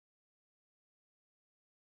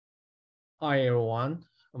Hi everyone,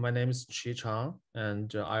 my name is Chang,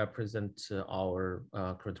 and I present our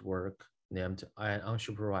current work named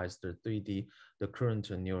Unsupervised 3D, the current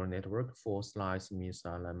neural network for slice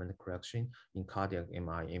misalignment correction in cardiac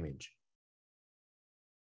MRI image.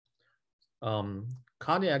 Um,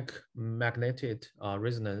 Cardiac magnetic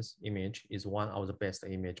resonance image is one of the best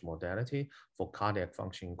image modality for cardiac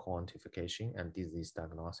function quantification and disease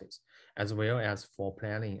diagnosis, as well as for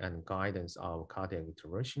planning and guidance of cardiac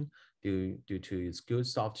iteration due to its good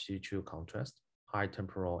soft tissue contrast, high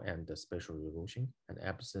temporal and spatial resolution, and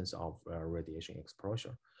absence of radiation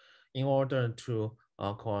exposure. In order to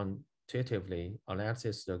quantitatively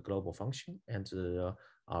analyze the global function and the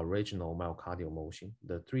regional myocardial motion,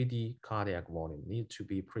 the 3D cardiac volume needs to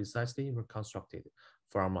be precisely reconstructed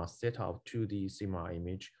from a set of 2D CMR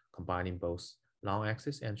image combining both long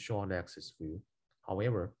axis and short axis view.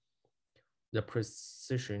 However, the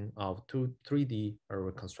precision of 3D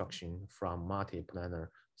reconstruction from multi-planar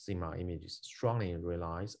CMR images strongly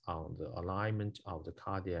relies on the alignment of the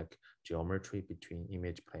cardiac geometry between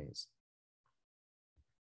image planes.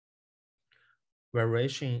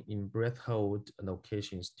 Variation in breath hold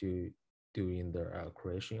locations during the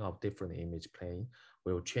creation of different image plane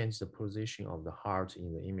will change the position of the heart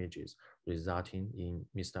in the images, resulting in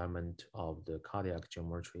misalignment of the cardiac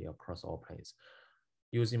geometry across all planes.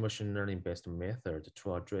 Using machine learning-based method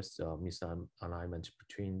to address the misalignment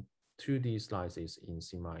between 2D slices in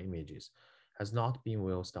CMR images has not been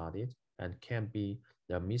well studied and can be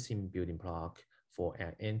the missing building block for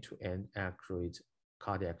an end-to-end accurate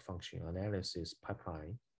cardiac function analysis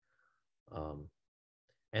pipeline.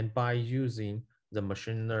 And by using the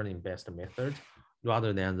machine learning-based method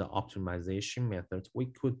rather than the optimization method, we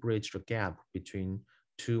could bridge the gap between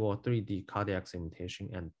 2 or 3D cardiac segmentation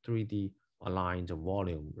and 3D aligned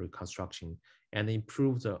volume reconstruction and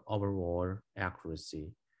improve the overall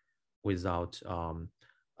accuracy without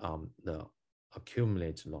the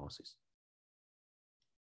accumulated losses.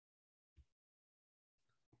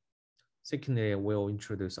 Secondly, we'll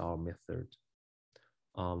introduce our method.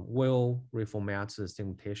 We'll reformat the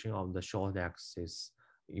segmentation of the short axis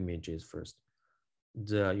images first.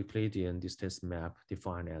 The Euclidean distance map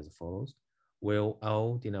defined as follows, where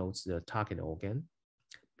O denotes the target organ.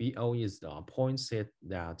 BO is the point set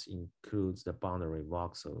that includes the boundary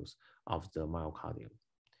voxels of the myocardium.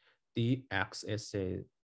 DXSAZ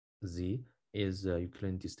is the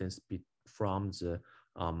Euclidean distance from the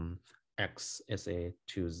XSA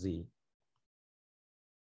to Z.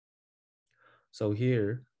 So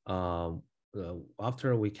here,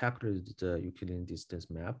 after we calculated the Euclidean distance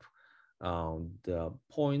map, the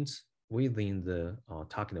points within the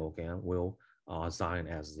target organ will assign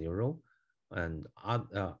as 0, and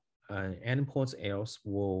any points else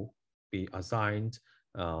will be assigned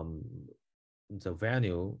the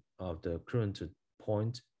value of the current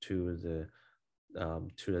point to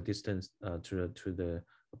the distance to the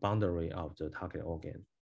boundary of the target organ.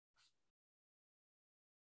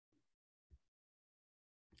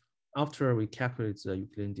 After we calculate the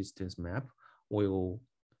Euclidean distance map, we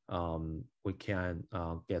can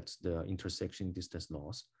get the intersection distance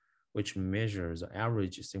loss, which measures the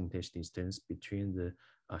average segmentation distance between the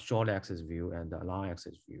short axis view and the long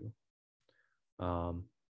axis view.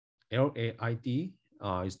 LAID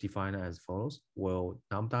is defined as follows. Well,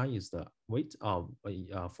 lambda is the weight of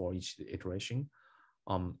for each iteration.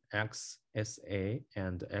 XSA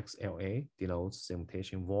and XLA denotes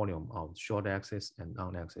segmentation volume of short axis and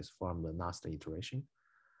long axis from the last iteration.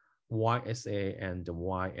 YSA and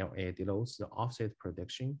YLA denotes the offset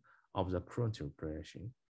prediction of the current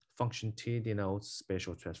iteration. Function T denotes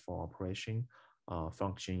spatial transform operation.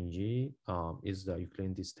 Function E is the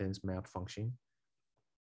Euclidean distance map function.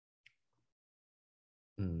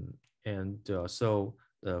 So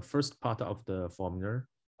the first part of the formula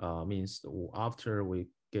means after we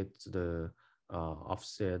get the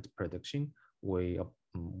offset prediction, we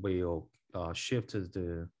will shift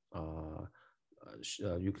the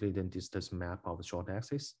Euclidean distance map of the short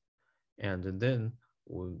axis, and then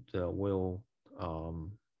we'll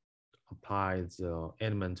apply the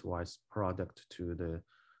element-wise product to the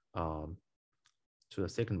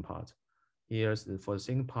second part. Here's for the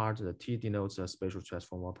second part, the T denotes the spatial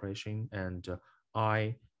transform operation, and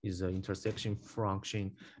I is the intersection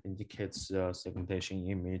function, indicates the segmentation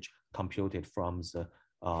image computed from the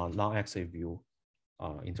long axis view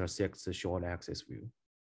intersects the short axis view.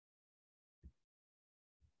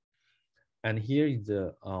 And here is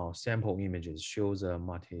the sample images shows a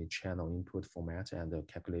multi-channel input format and the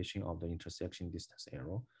calculation of the intersection distance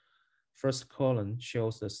error. First column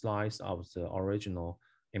shows the slice of the original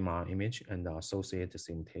MR image and the associated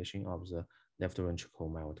segmentation of the left ventricle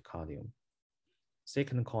myocardium.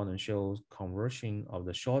 Second column shows conversion of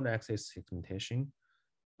the short axis segmentation,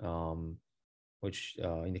 which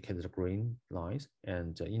indicates the green lines,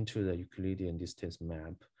 and into the Euclidean distance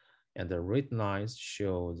map. And the red lines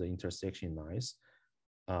show the intersection lines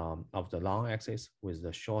of the long axis with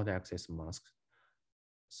the short axis mask.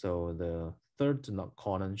 So the third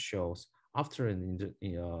column shows after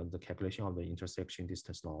the calculation of the intersection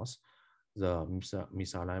distance loss, the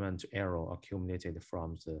misalignment error accumulated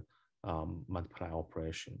from the multiply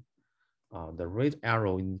operation. The red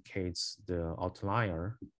arrow indicates the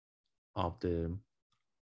outlier of the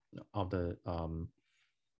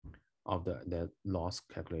loss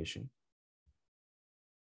calculation.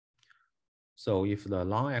 So if the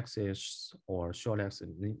long axis or short axis,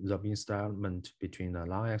 the misalignment between the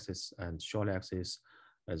long axis and short axis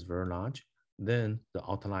is very large, then the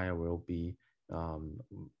outlier will be a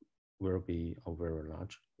very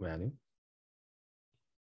large value.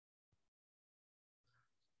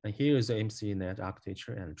 And here is the MCNet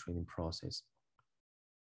architecture and training process.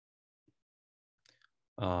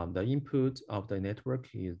 The input of the network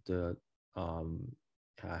is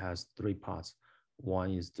has three parts. One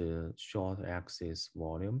is the short axis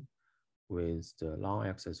volume with the long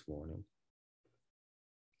axis volume.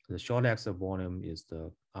 The short axis volume is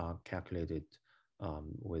calculated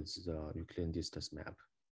with the Euclidean distance map.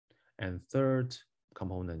 And third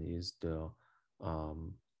component is the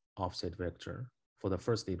offset vector. For the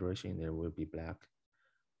first iteration, there will be black.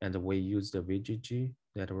 And we use the VGG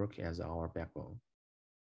network as our backbone.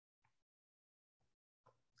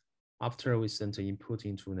 After we send the input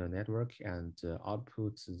into the network and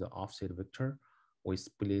output the offset vector, we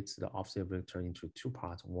split the offset vector into two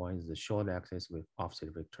parts. One is the short axis with offset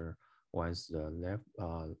vector, one is the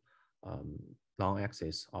long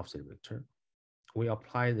axis offset vector. We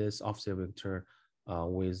apply this offset vector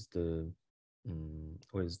with the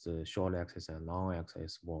short axis and long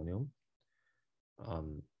axis volume.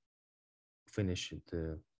 Finish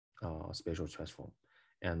the spatial transform.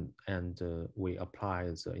 And we apply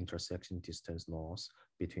the intersection distance loss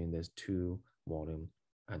between these two volumes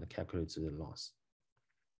and calculate the loss.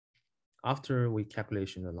 After we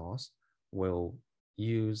calculate the loss, we'll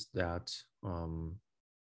use that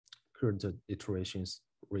current iterations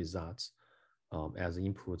results as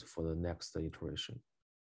input for the next iteration.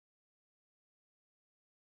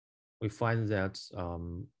 We find that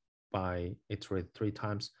by iterate 3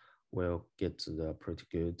 times, we'll get the pretty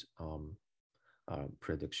good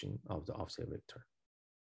prediction of the offset vector.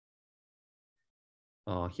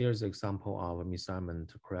 Here's the example of a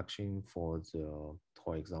misalignment correction for the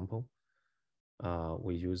toy example.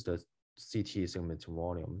 We use the CT segment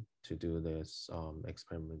volume to do this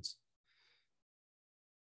experiments.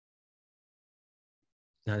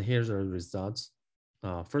 And here's the results.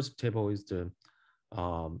 First table is the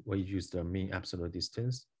we use the mean absolute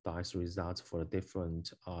distance dice results for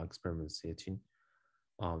different experiment setting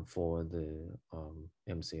for the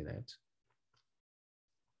MCNet.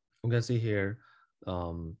 We can see here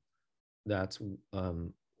that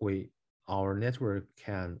our network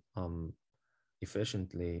can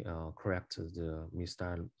efficiently correct the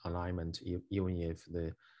misalignment even if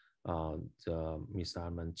the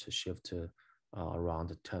misalignment shift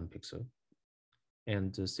around 10 pixels.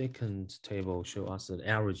 And the second table shows us the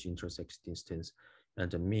average intersection distance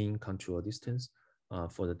and the mean control distance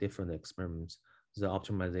for the different experiments. The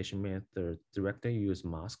optimization method directly use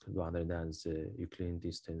mask rather than the Euclidean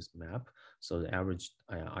distance map. So the average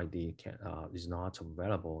ID is not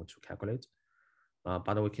available to calculate.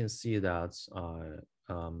 But we can see that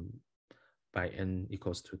by n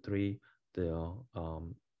equals to 3,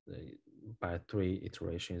 by 3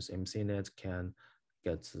 iterations, MCNet can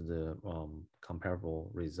get the comparable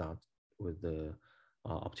result with the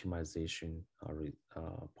optimization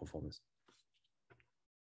performance.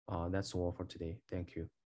 That's all for today. Thank you.